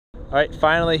Alright,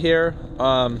 finally here,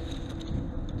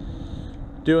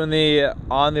 doing the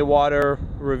on the water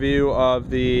review of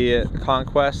the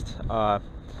Conquest.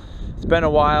 It's been a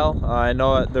while. I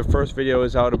know that the first video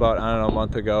was out about, I don't know, a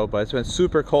month ago, but it's been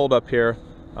super cold up here.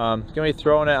 Gonna be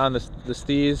throwing it on the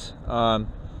stees. That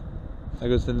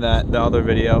goes in the other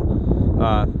video.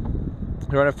 We're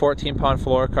running 14-pound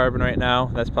fluorocarbon right now.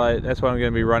 That's what I'm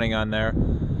gonna be running on there.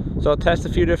 So I'll test a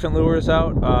few different lures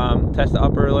out, test the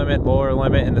upper limit, lower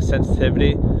limit, and the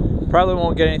sensitivity. Probably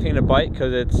won't get anything to bite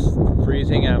because it's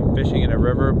freezing and I'm fishing in a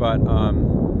river, but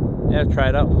yeah, try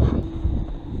it out.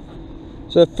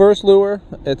 So the first lure,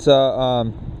 it's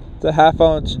a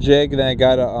half-ounce jig. Then I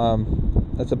got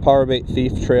that's a power bait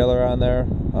thief trailer on there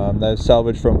that I've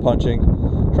salvaged from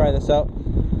punching. Try this out.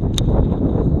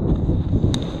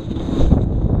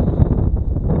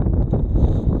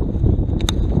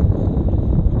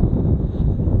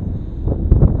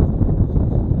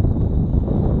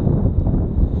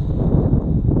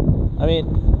 I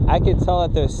mean, I can tell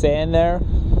that there's sand there.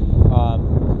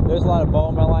 There's a lot of bow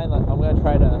in my line. I'm going to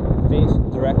try to face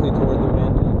directly toward the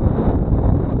wind.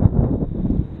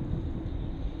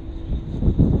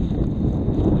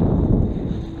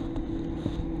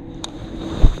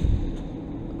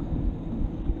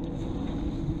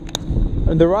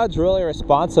 And the rod's really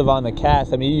responsive on the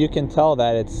cast. I mean, you can tell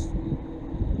that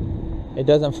it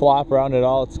doesn't flop around at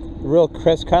all. It's real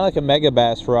crisp, kind of like a mega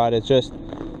bass rod. It's just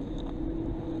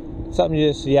something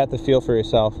you have to feel for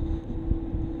yourself.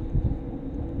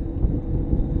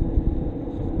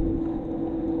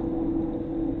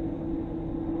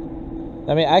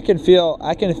 I mean, I can feel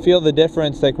the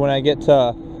difference, like when I get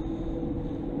to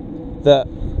the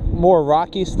more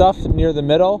rocky stuff near the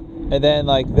middle, and then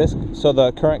like this, so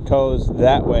the current goes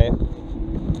that way.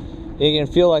 You can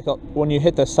feel like when you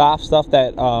hit the soft stuff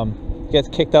that gets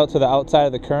kicked out to the outside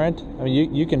of the current. I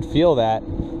mean, you can feel that.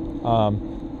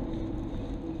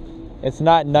 It's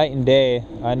not night and day.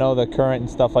 I know the current and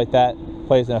stuff like that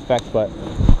plays an effect, but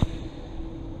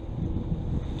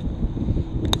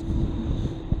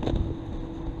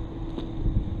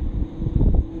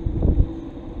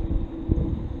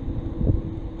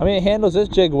I mean, it handles this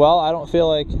jig well. I don't feel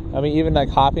like, I mean, even like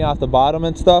hopping off the bottom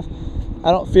and stuff, I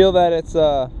don't feel that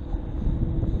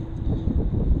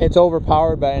it's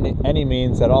overpowered by any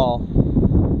means at all.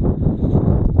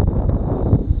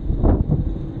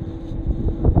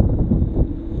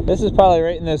 This is probably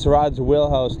right in this rod's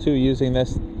wheelhouse too, using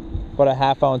this about a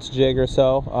half-ounce jig or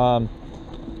so.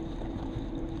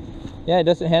 Yeah, it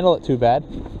doesn't handle it too bad.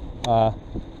 Let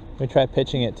me try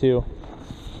pitching it too.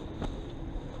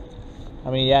 I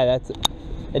mean, yeah,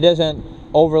 it doesn't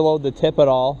overload the tip at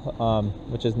all,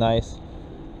 which is nice.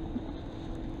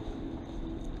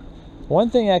 One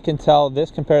thing I can tell this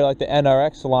compared to like the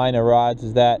NRX line of rods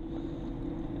is that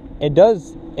it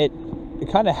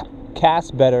kind of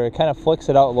casts better. It kind of flicks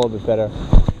it out a little bit better.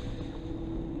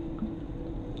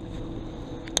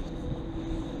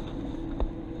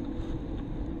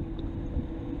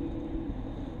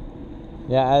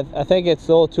 Yeah, I think it's a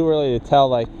little too early to tell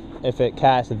like if it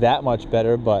casts that much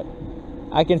better, but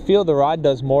I can feel the rod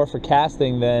does more for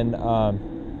casting than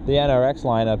the NRX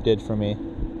lineup did for me.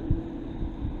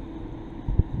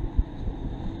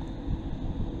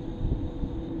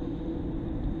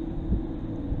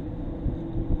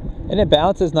 And it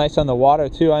bounces nice on the water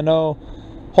too. I know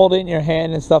holding it in your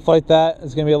hand and stuff like that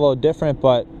is going to be a little different,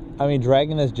 but I mean,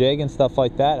 dragging this jig and stuff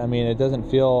like that, I mean, it doesn't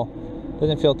feel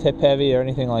tip heavy or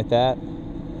anything like that.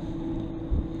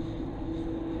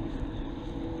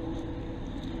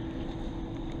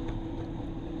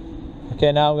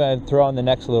 Okay, now I'm going to throw on the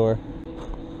next lure.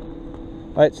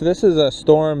 Alright, so this is a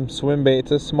Storm swim bait.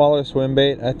 It's a smaller swim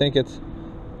bait. I think its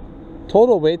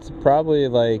total weight's probably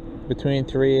like between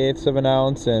 3/8 of an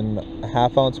ounce and a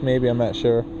half ounce maybe, I'm not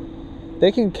sure.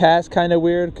 They can cast kind of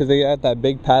weird because they got that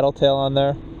big paddle tail on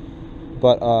there.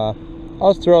 But I'll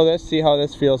just throw this, see how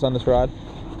this feels on this rod.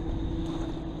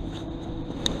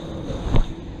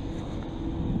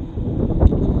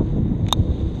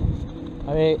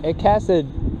 I mean, it casted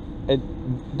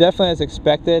definitely as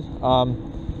expected.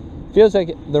 Feels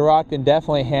like the rod can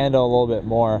definitely handle a little bit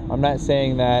more. I'm not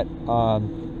saying that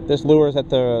this lure is at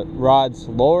the rod's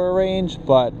lower range,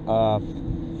 but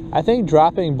I think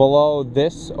dropping below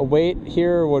this weight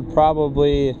here would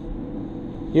probably,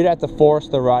 you'd have to force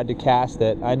the rod to cast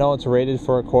it. I know it's rated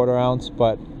for a 1/4 ounce,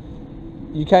 but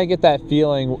you kind of get that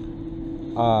feeling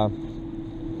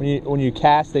when you're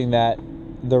casting that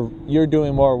you're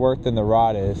doing more work than the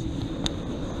rod is.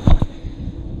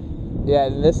 Yeah,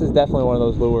 this is definitely one of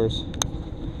those lures.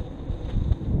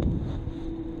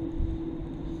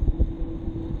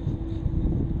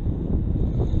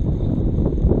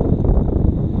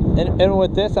 And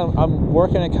with this, I'm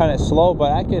working it kind of slow,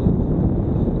 but I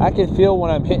can feel when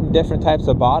I'm hitting different types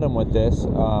of bottom with this.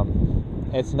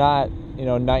 It's not, you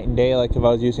know, night and day like if I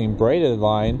was using braided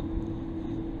line,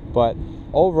 but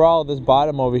overall this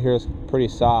bottom over here is pretty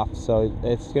soft, so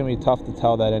it's gonna be tough to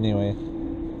tell that anyway,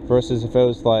 versus if it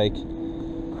was like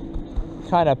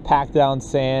kind of packed down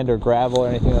sand or gravel or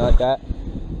anything like that.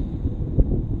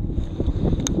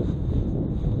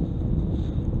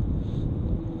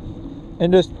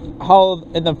 And just how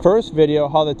in the first video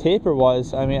how the taper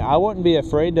was, I mean, I wouldn't be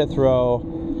afraid to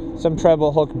throw some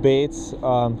treble hook baits,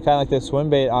 kind of like this swim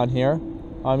bait on here.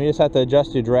 You just have to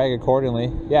adjust your drag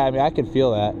accordingly. Yeah, I mean, I could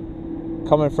feel that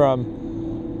coming from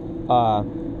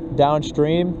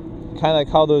downstream, kind of like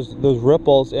how those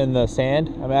ripples in the sand.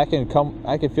 I mean, I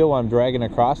can feel when I'm dragging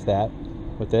across that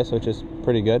with this, which is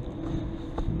pretty good.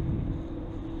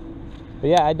 But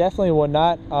yeah, I definitely would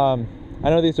not. I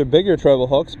know these are bigger treble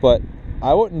hooks, but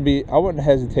I wouldn't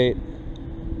hesitate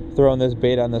throwing this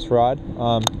bait on this rod.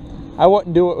 I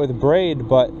wouldn't do it with braid,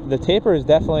 but the taper is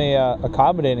definitely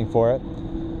accommodating for it.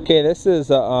 Okay, this is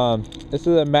a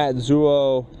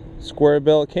Matsuo square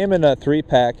bill. It came in a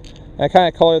 3-pack. I kind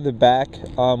of colored the back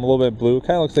a little bit blue.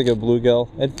 Kind of looks like a bluegill.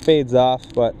 It fades off,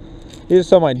 but these are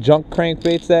some of my junk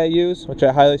crankbaits that I use, which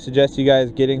I highly suggest you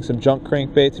guys getting some junk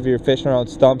crankbaits if you're fishing around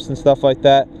stumps and stuff like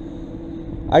that.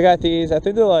 I got these. I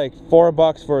think they're like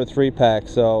 $4 for a 3-pack,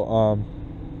 so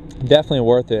definitely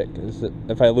worth it, because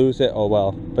if I lose it, oh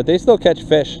well. But they still catch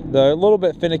fish. They're a little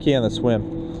bit finicky on the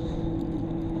swim.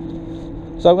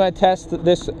 So I'm going to test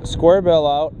this square bill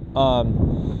out,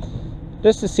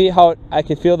 just to see how I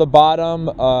can feel the bottom.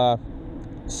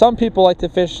 Some people like to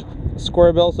fish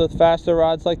square bills with faster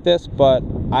rods like this, but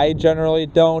I generally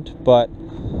don't. But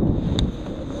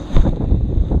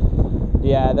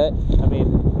yeah, I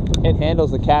mean, it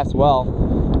handles the cast well.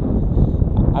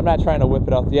 I'm not trying to whip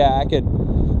it up. Yeah, I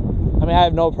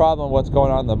have no problem with what's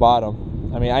going on in the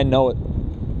bottom. I mean, I know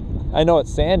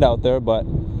it's sand out there, but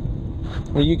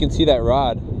you can see that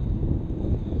rod.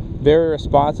 Very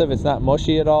responsive. It's not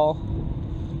mushy at all.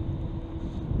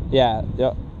 Yeah,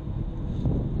 yep.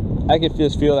 I can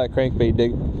just feel that crankbait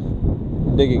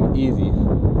digging easy.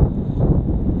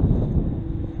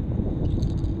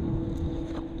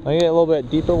 I'm gonna get a little bit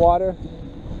deeper water,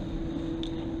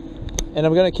 and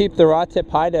I'm gonna keep the rod tip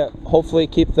high to hopefully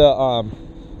keep the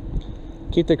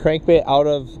crankbait out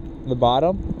of the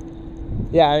bottom.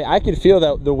 Yeah, I could feel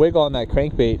that the wiggle on that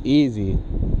crankbait easy.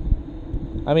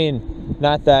 I mean,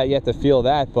 not that you have to feel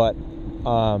that, but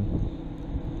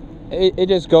it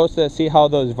just goes to see how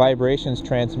those vibrations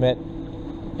transmit.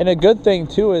 And a good thing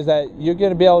too is that you're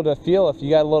going to be able to feel if you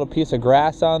got a little piece of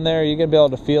grass on there. You're going to be able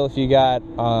to feel if you got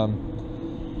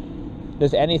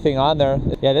just anything on there.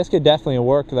 Yeah, this could definitely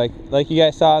work. Like you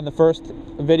guys saw in the first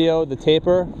video, the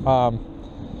taper.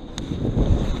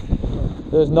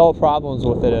 There's no problems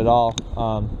with it at all.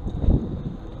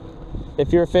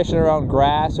 If you're fishing around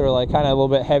grass or like kind of a little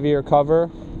bit heavier cover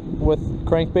with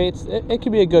crankbaits, it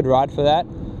could be a good rod for that.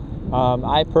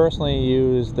 I personally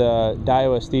use the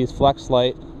Daiwa Steve's Flex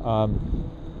Light.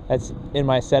 That's in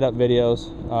my setup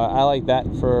videos. I like that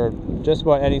for just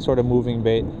about any sort of moving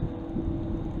bait.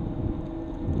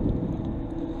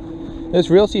 This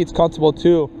reel seat's comfortable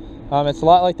too. It's a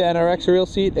lot like the NRX reel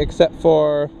seat, except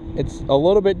for it's a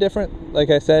little bit different. Like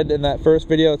I said in that first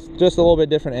video, it's just a little bit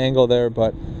different angle there,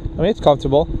 but I mean, it's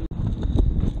comfortable.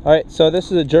 All right, so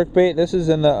this is a jerkbait. This is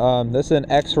in the this is an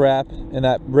X wrap in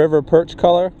that river perch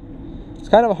color. It's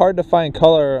kind of hard to find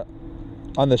color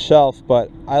on the shelf, but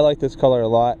I like this color a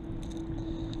lot.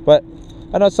 But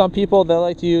I know some people, they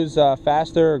like to use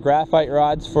faster graphite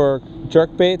rods for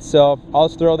jerkbaits, so I'll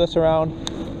just throw this around.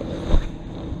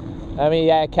 I mean,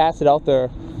 yeah, I cast it out there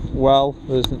well.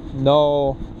 There's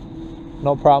no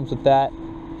problems with that.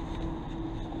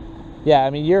 Yeah, I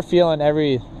mean, you're feeling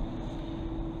everything.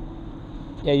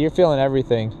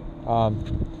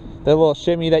 The little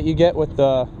shimmy that you get with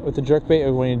the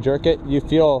jerkbait when you jerk it, you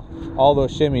feel all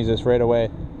those shimmies just right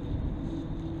away.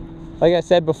 Like I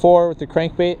said before with the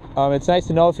crankbait, it's nice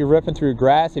to know if you're ripping through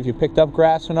grass, if you picked up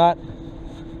grass or not,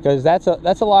 because that's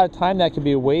a lot of time that could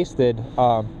be wasted.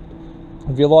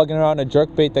 If you're lugging around a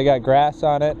jerkbait that got grass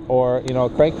on it, or you know, a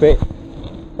crankbait,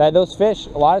 those fish,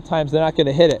 a lot of times they're not going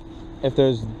to hit it if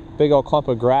there's a big old clump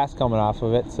of grass coming off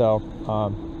of it. So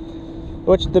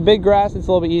which the big grass, it's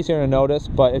a little bit easier to notice,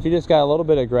 but if you just got a little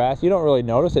bit of grass, you don't really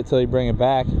notice it till you bring it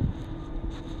back,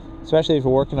 especially if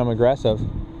you're working them aggressive.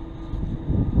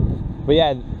 But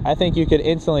yeah, I think you could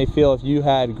instantly feel if you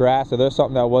had grass or there's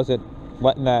something that wasn't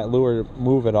letting that lure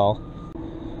move at all.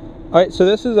 All right, so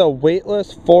this is a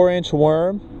weightless 4-inch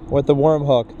worm with the worm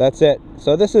hook. That's it.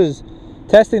 So this is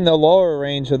testing the lower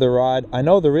range of the rod, I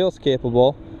know the reel's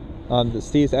capable. The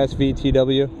Steve's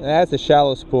SVTW. It has a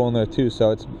shallow spool in there too,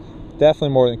 so it's definitely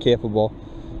more than capable.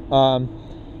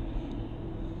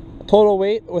 Total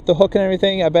weight with the hook and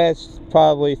everything, I bet it's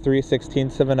probably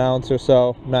 3/16 of an ounce or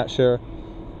so. I'm not sure,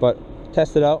 but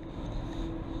test it out.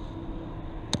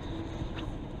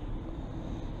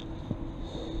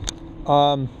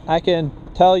 I can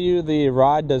tell you the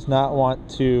rod does not want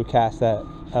to cast that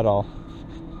at all.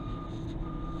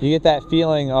 You get that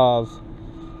feeling of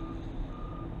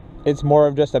it's more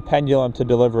of just a pendulum to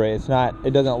delivery. It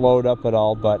doesn't load up at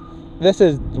all, but this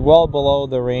is well below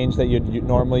the range that you'd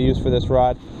normally use for this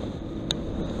rod.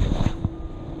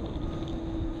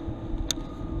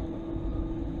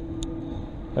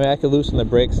 I mean, I could loosen the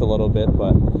brakes a little bit,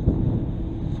 but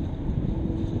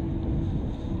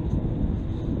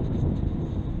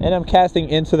and I'm casting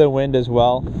into the wind as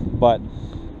well, but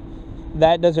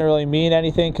that doesn't really mean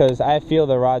anything because I feel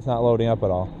the rod's not loading up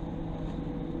at all.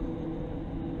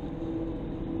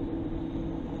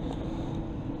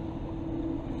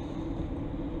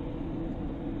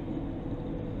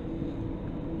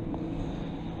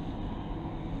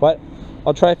 But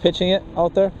I'll try pitching it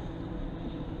out there.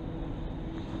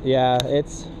 Yeah,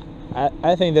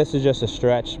 I think this is just a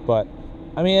stretch, but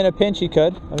I mean, in a pinch you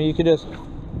could. I mean, you could just,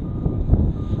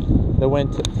 the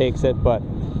wind takes it, but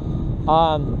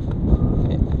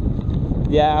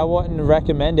yeah, I wouldn't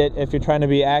recommend it if you're trying to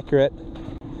be accurate.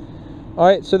 All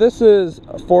right, so this is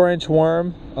a 4-inch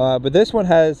worm, but this one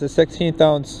has a 16th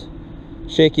ounce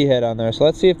shaky head on there, so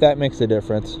let's see if that makes a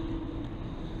difference.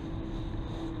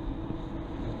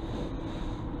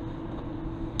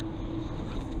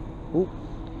 Ooh.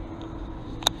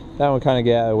 That one kind of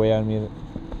got out of the way on me.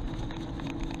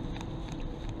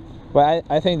 But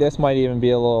I think this might even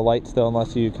be a little light still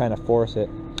unless you kind of force it.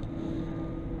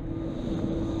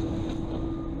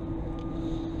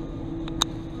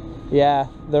 Yeah,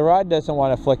 the rod doesn't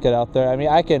want to flick it out there. I mean,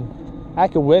 I can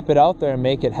whip it out there and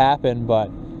make it happen, but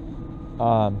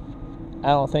I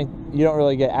don't think, you don't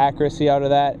really get accuracy out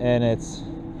of that, and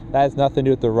that has nothing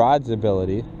to do with the rod's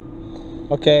ability.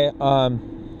 Okay,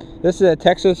 this is a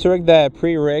Texas rig that I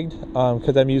pre-rigged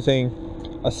because I'm using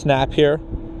a snap here,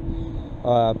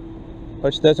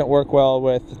 which doesn't work well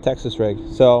with the Texas rig.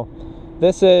 So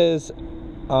this is,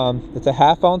 it's a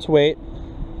 1/2 ounce weight,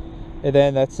 and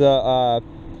then that's a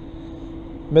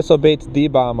Missile Baits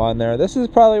D-bomb on there. This is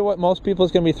probably what most people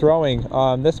is going to be throwing.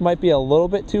 This might be a little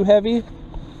bit too heavy.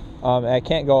 I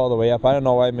can't go all the way up. I don't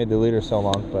know why I made the leader so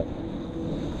long, but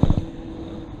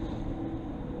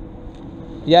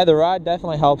yeah, the rod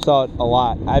definitely helps out a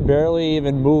lot. I barely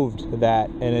even moved that,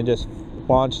 and it just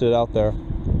launched it out there.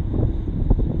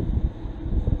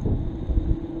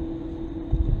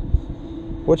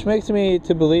 Which makes me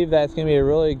to believe that it's going to be a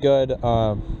really good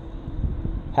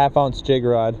 1/2 ounce jig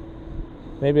rod.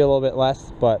 Maybe a little bit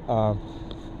less, but I'll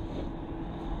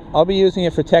be using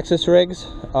it for Texas rigs.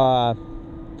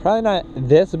 Probably not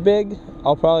this big.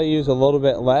 I'll probably use a little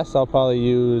bit less. I'll probably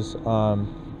use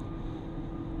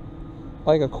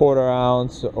like a 1/4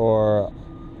 ounce or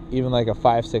even like a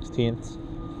 5/16.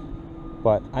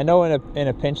 But I know in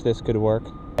a pinch this could work.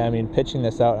 I mean, pitching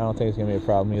this out, I don't think it's gonna be a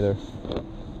problem either.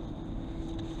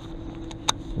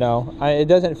 No, it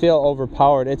doesn't feel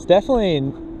overpowered. It's definitely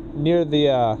near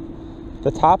the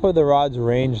top of the rod's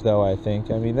range, though. I think.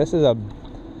 I mean, it's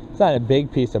not a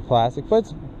big piece of plastic,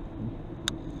 but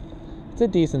it's a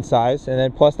decent size. And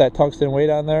then plus that tungsten weight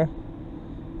on there.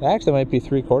 It actually might be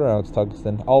 3/4 ounce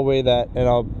tungsten. I'll weigh that and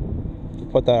I'll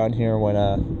put that on here when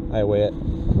I weigh it.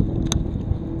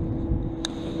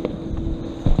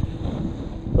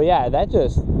 But yeah,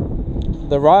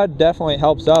 the rod definitely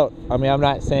helps out. I mean, I'm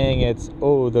not saying it's,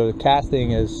 oh, the casting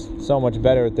is so much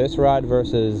better with this rod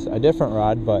versus a different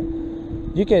rod, but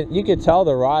you can tell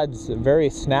the rod's very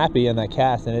snappy in that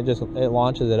cast, and it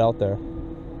launches it out there.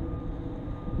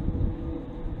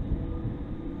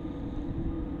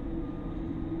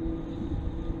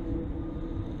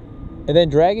 And then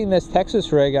dragging this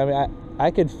Texas rig, I mean,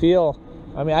 I could feel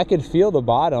the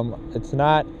bottom. It's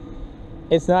not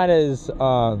as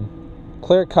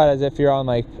clear cut as if you're on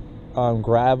like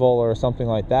gravel or something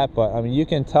like that, but I mean, you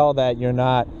can tell that you're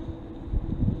not.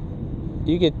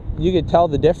 You could tell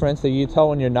the difference. That you tell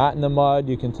when you're not in the mud.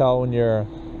 You can tell when you're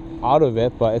out of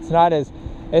it, but it's not as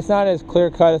clear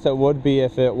cut as it would be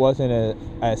if it wasn't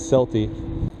as silty.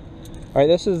 All right,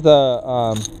 this is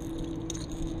the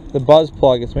buzz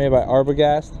plug. It's made by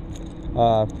Arbogast.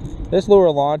 This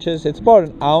lure launches. It's about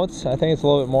 1 ounce. I think it's a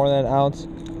little bit more than 1 ounce.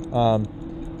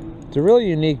 It's a really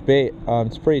unique bait.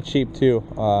 It's pretty cheap too.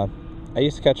 I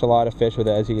used to catch a lot of fish with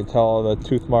it, as you can tell, all the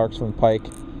tooth marks from pike.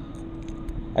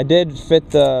 I did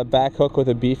fit the back hook with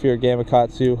a beefier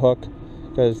Gamakatsu hook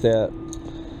because the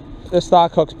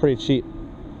stock hook's pretty cheap.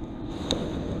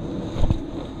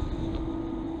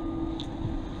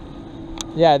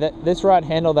 Yeah, this rod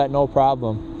handled that no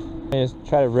problem. Let me just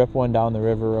try to rip one down the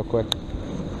river real quick.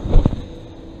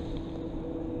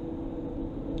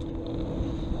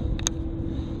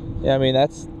 Yeah, I mean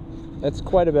that's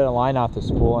quite a bit of line off the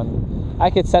spool, and I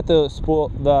could set the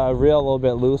reel a little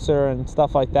bit looser and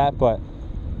stuff like that, but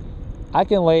I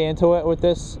can lay into it with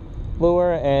this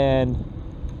lure and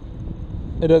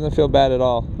it doesn't feel bad at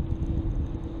all.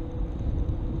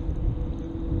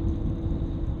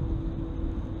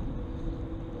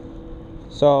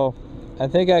 So I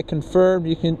think I confirmed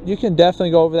you can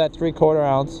definitely go over that 3/4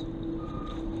 ounce,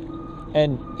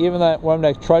 and even that when I'm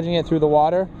like trudging it through the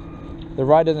water, the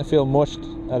rod doesn't feel mushed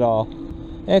at all.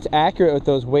 And it's accurate with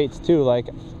those weights too. Like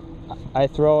I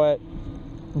throw it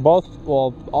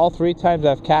all 3 times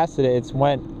I've casted it, it's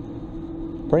went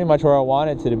pretty much where I want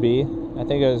it to be. I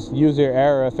think it was user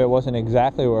error if it wasn't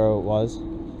exactly where it was.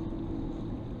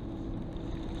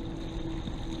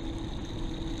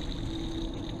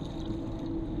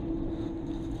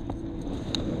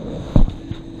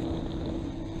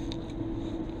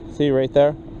 See right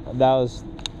there? That was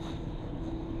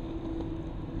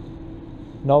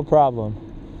no problem.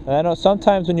 And I know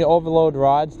sometimes when you overload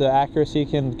rods, the accuracy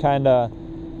can kind of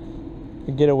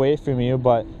get away from you,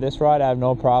 but this rod I have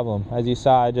no problem. As you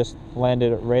saw, I just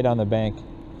landed right on the bank,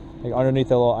 like underneath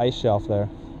the little ice shelf there.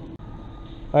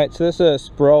 Alright, so this is a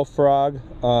Spro Frog.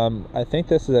 I think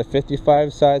this is a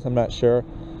 55 size, I'm not sure.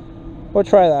 We'll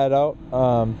try that out.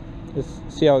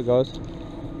 Just see how it goes.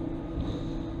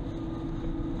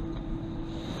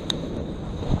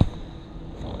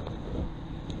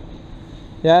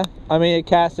 Yeah, I mean it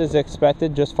cast as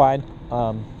expected, just fine.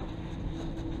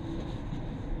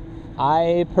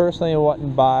 I personally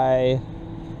wouldn't buy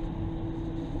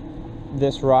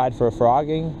this rod for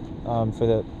frogging, for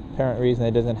the apparent reason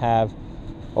it doesn't have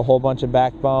a whole bunch of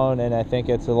backbone, and I think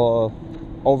it's a little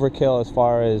overkill as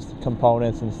far as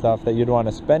components and stuff that you'd want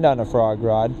to spend on a frog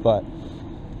rod. But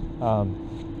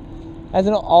as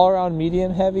an all-around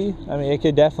medium heavy, I mean it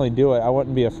could definitely do it. I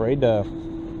wouldn't be afraid to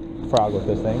frog with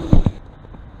this thing.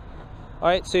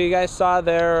 Alright, so you guys saw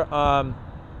there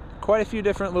quite a few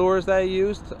different lures that I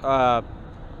used.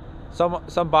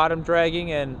 Some bottom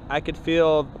dragging, and I could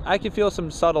feel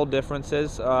some subtle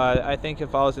differences. I think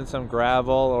if I was in some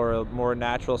gravel or a more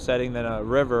natural setting than a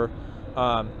river,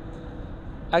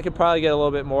 I could probably get a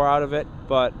little bit more out of it.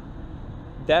 But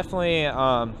definitely,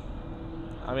 I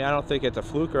mean, I don't think it's a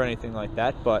fluke or anything like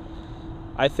that, but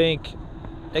I think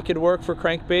it could work for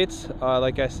crankbaits.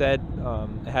 Like I said,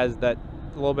 it has that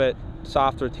little bit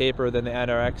softer taper than the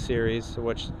NRX series,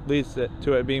 which leads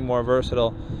to it being more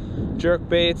versatile. Jerk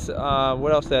baits,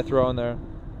 what else did I throw in there?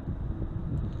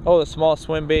 Oh, the small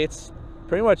swim baits,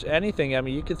 pretty much anything. I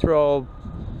mean, you could throw,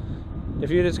 if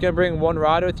you're just gonna bring one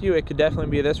rod with you, it could definitely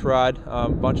be this rod. A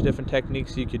bunch of different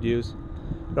techniques you could use.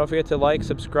 Don't forget to like,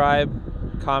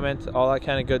 subscribe, comment, all that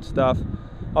kind of good stuff.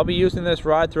 I'll be using this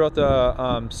rod throughout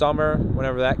the summer,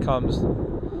 whenever that comes.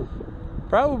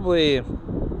 Probably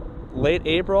late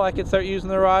April I could start using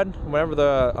the rod. Whenever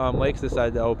the lakes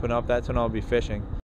decide to open up, that's when I'll be fishing.